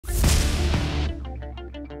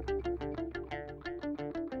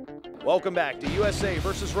Welcome back to USA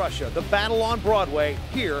versus Russia, the battle on Broadway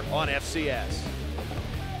here on FCS.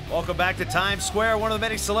 Welcome back to Times Square. One of the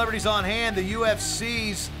many celebrities on hand, the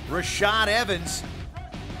UFC's Rashad Evans,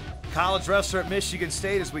 college wrestler at Michigan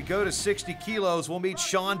State. As we go to 60 kilos, we'll meet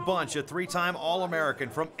Shawn Bunch, a three-time All-American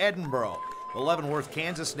from Edinburgh. The Leavenworth,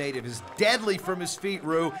 Kansas native is deadly from his feet,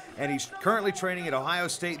 Rue, and he's currently training at Ohio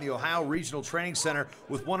State in the Ohio Regional Training Center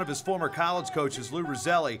with one of his former college coaches, Lou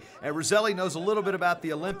Roselli. And Roselli knows a little bit about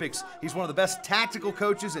the Olympics. He's one of the best tactical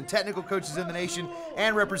coaches and technical coaches in the nation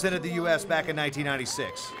and represented the U.S. back in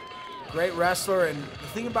 1996. Great wrestler, and the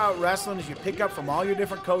thing about wrestling is you pick up from all your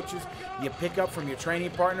different coaches, you pick up from your training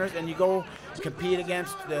partners, and you go compete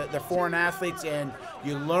against the foreign athletes, and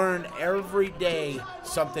you learn every day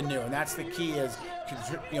something new. And that's the key, is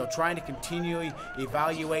trying to continually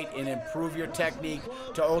evaluate and improve your technique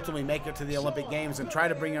to ultimately make it to the Olympic Games and try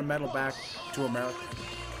to bring your medal back to America.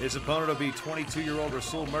 His opponent will be 22-year-old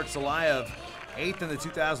Rasul Murtazaliev, 8th in the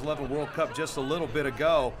 2011 World Cup just a little bit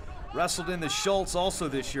ago. Wrestled in the Schultz also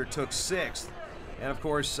this year, took 6th. And of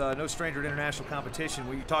course, no stranger to international competition.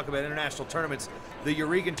 When you talk about international tournaments, the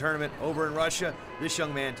Urigan tournament over in Russia, this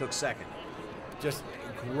young man took 2nd. Just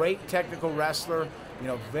a great technical wrestler,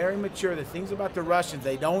 very mature. The things about the Russians,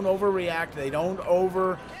 they don't overreact, they don't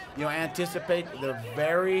anticipate. They're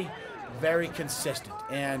very, very consistent.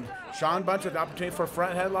 And Shawn Bunch with the opportunity for a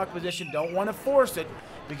front headlock position, don't want to force it,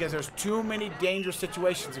 because there's too many dangerous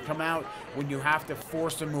situations that come out when you have to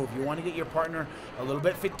force a move. You want to get your partner a little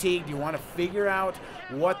bit fatigued. You want to figure out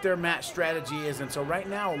what their match strategy is. And so right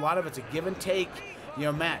now, a lot of it's a give and take,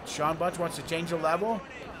 match. Shawn Bunch wants to change the level.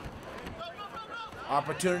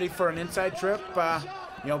 Opportunity for an inside trip.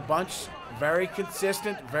 Bunch, very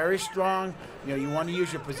consistent, very strong. You want to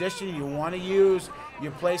use your position. You want to use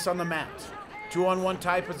your place on the mat. 2-on-1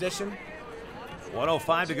 tie position.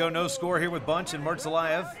 1:05 to go, no score here with Bunch and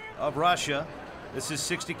Murtazaliev of Russia. This is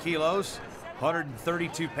 60 kilos,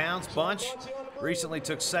 132 pounds. Bunch recently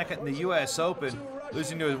took 2nd in the U.S. Open,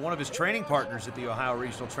 losing to one of his training partners at the Ohio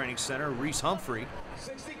Regional Training Center, Reese Humphrey,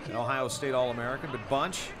 an Ohio State All-American. But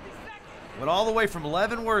Bunch went all the way from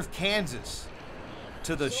Leavenworth, Kansas,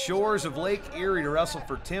 to the shores of Lake Erie to wrestle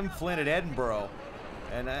for Tim Flynn at Edinburgh.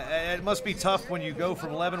 And it must be tough when you go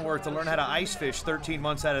from Leavenworth to learn how to ice fish 13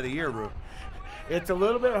 months out of the year, Rue. It's a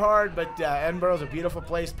little bit hard, but Edinburgh's a beautiful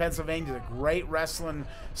place. Pennsylvania's a great wrestling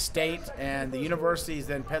state, and the universities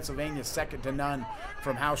in Pennsylvania is second to none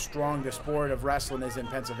from how strong the sport of wrestling is in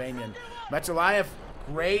Pennsylvania. And Murtazaliev,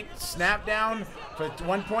 great snap down for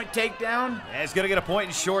 1-point takedown. Yeah, he's going to get a point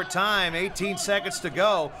in short time, 18 seconds to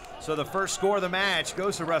go. So the first score of the match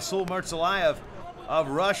goes to Rasul Murtazaliev of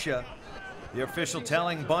Russia. The official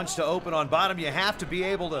telling Bunch to open on bottom. You have to be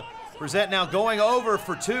able to present now, going over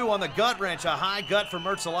for 2 on the gut wrench. A high gut for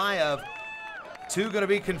Murtazaliev. 2 going to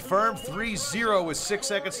be confirmed. 3-0 with 6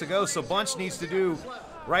 seconds to go. So Bunch needs to do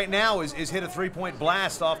right now is hit a 3-point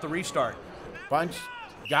blast off the restart. Bunch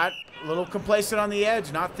got a little complacent on the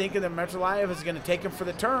edge, not thinking that Murtazaliev is going to take him for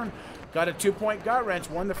the turn. Got a 2-point gut wrench,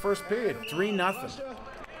 won the first period, 3-0.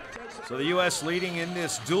 So the U.S. leading in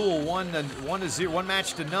this duel, 1-0, 1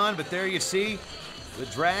 match to none. But there you see the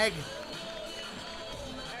drag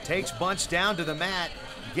takes Bunch down to the mat,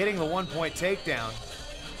 getting the 1-point takedown.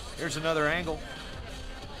 Here's another angle.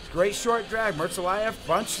 Great short drag. Murtazaliev,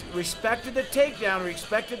 Bunch respected the takedown,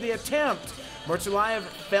 respected the attempt. Murtazaliev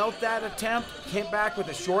felt that attempt, came back with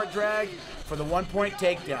a short drag for the 1-point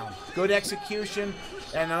takedown. Good execution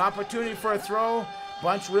and an opportunity for a throw.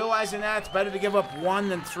 Bunch realizing that it's better to give up 1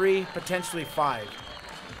 than 3, potentially 5.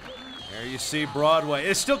 There you see Broadway.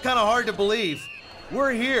 It's still kind of hard to believe.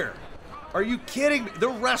 We're here. Are you kidding me? They're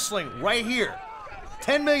wrestling right here.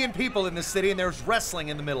 10 million people in this city, and there's wrestling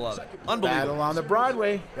in the middle of it. Unbelievable. Battle on the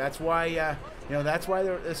Broadway. That's why, that's why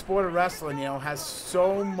the sport of wrestling, has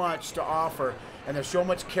so much to offer, and there's so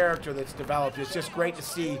much character that's developed. It's just great to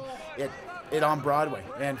see it on Broadway,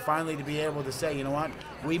 and finally to be able to say, you know what,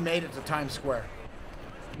 we made it to Times Square.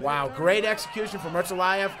 Wow, great execution from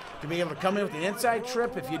Murtazaliev to be able to come in with the inside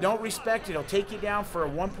trip. If you don't respect it, he'll take you down for a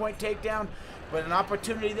 1-point takedown. But an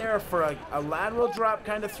opportunity there for a lateral drop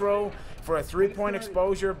kind of throw for a 3-point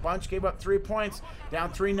exposure. Bunch gave up 3 points,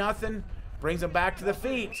 down 3-0, brings them back to the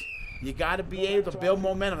feet. You got to be able to build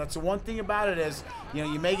momentum. That's the one thing about it is,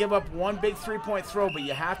 you may give up 1 big 3-point throw, but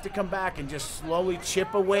you have to come back and just slowly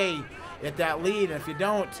chip away at that lead. And if you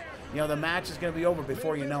don't, the match is going to be over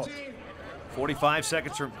before you know it. 45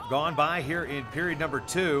 seconds are gone by here in period number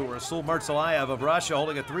 2. Rasul Murtazaliev of Russia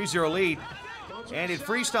holding a 3-0 lead. And in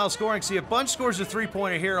freestyle scoring, see, if Bunch scores a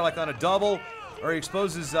 3-pointer here, like on a double, or he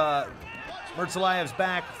exposes Murtazaliev's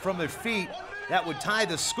back from their feet, that would tie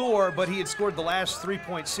the score, but he had scored the last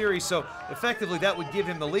 3-point series, so effectively that would give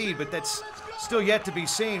him the lead, but that's still yet to be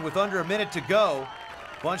seen with under a minute to go.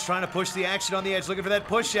 Bunch trying to push the action on the edge, looking for that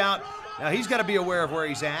push out. Now he's got to be aware of where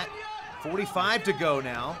he's at. 45 to go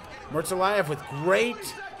now. Murtazaliev with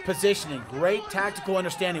great positioning, great tactical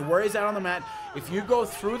understanding where he's at on the mat. If you go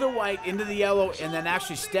through the white into the yellow and then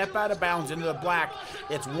actually step out of bounds into the black,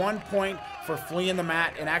 it's 1 point for fleeing the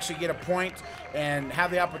mat and actually get a point and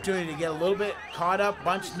have the opportunity to get a little bit caught up.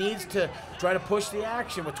 Bunch needs to try to push the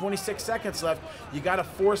action with 26 seconds left. You got to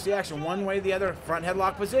force the action one way or the other. Front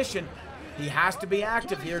headlock position. He has to be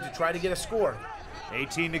active here to try to get a score.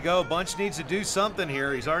 18 to go. Bunch needs to do something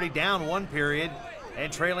here. He's already down 1 period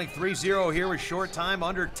and trailing 3-0 here with short time,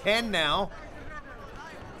 under 10 now.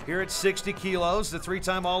 Here at 60 kilos, the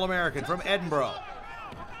 3-time All-American from Edinburgh.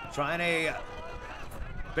 Trying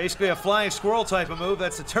basically a flying squirrel type of move.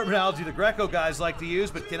 That's the terminology the Greco guys like to use,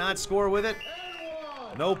 but cannot score with it.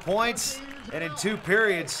 No points, and in 2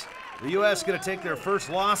 periods, the U.S. going to take their first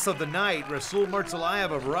loss of the night. Rasul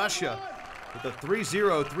Murtazaliev of Russia with a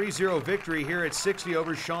 3-0 victory here at 60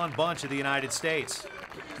 over Shawn Bunch of the United States.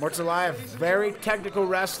 Murtazaliev, very technical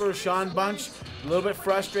wrestler. Shawn Bunch, a little bit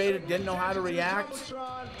frustrated, didn't know how to react.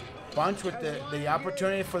 Bunch with the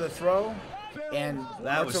opportunity for the throw, and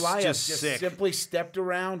Murtazaliev just simply stepped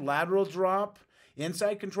around, lateral drop,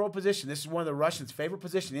 inside control position. This is one of the Russians' favorite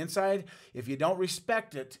position, inside. If you don't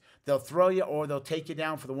respect it, they'll throw you or they'll take you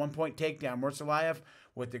down for the 1-point takedown. Murtazaliev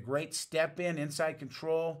with the great step in, inside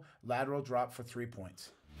control, lateral drop for 3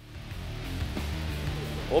 points.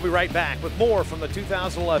 We'll be right back with more from the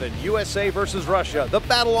 2011 USA versus Russia, the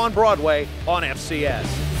battle on Broadway on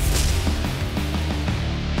FCS.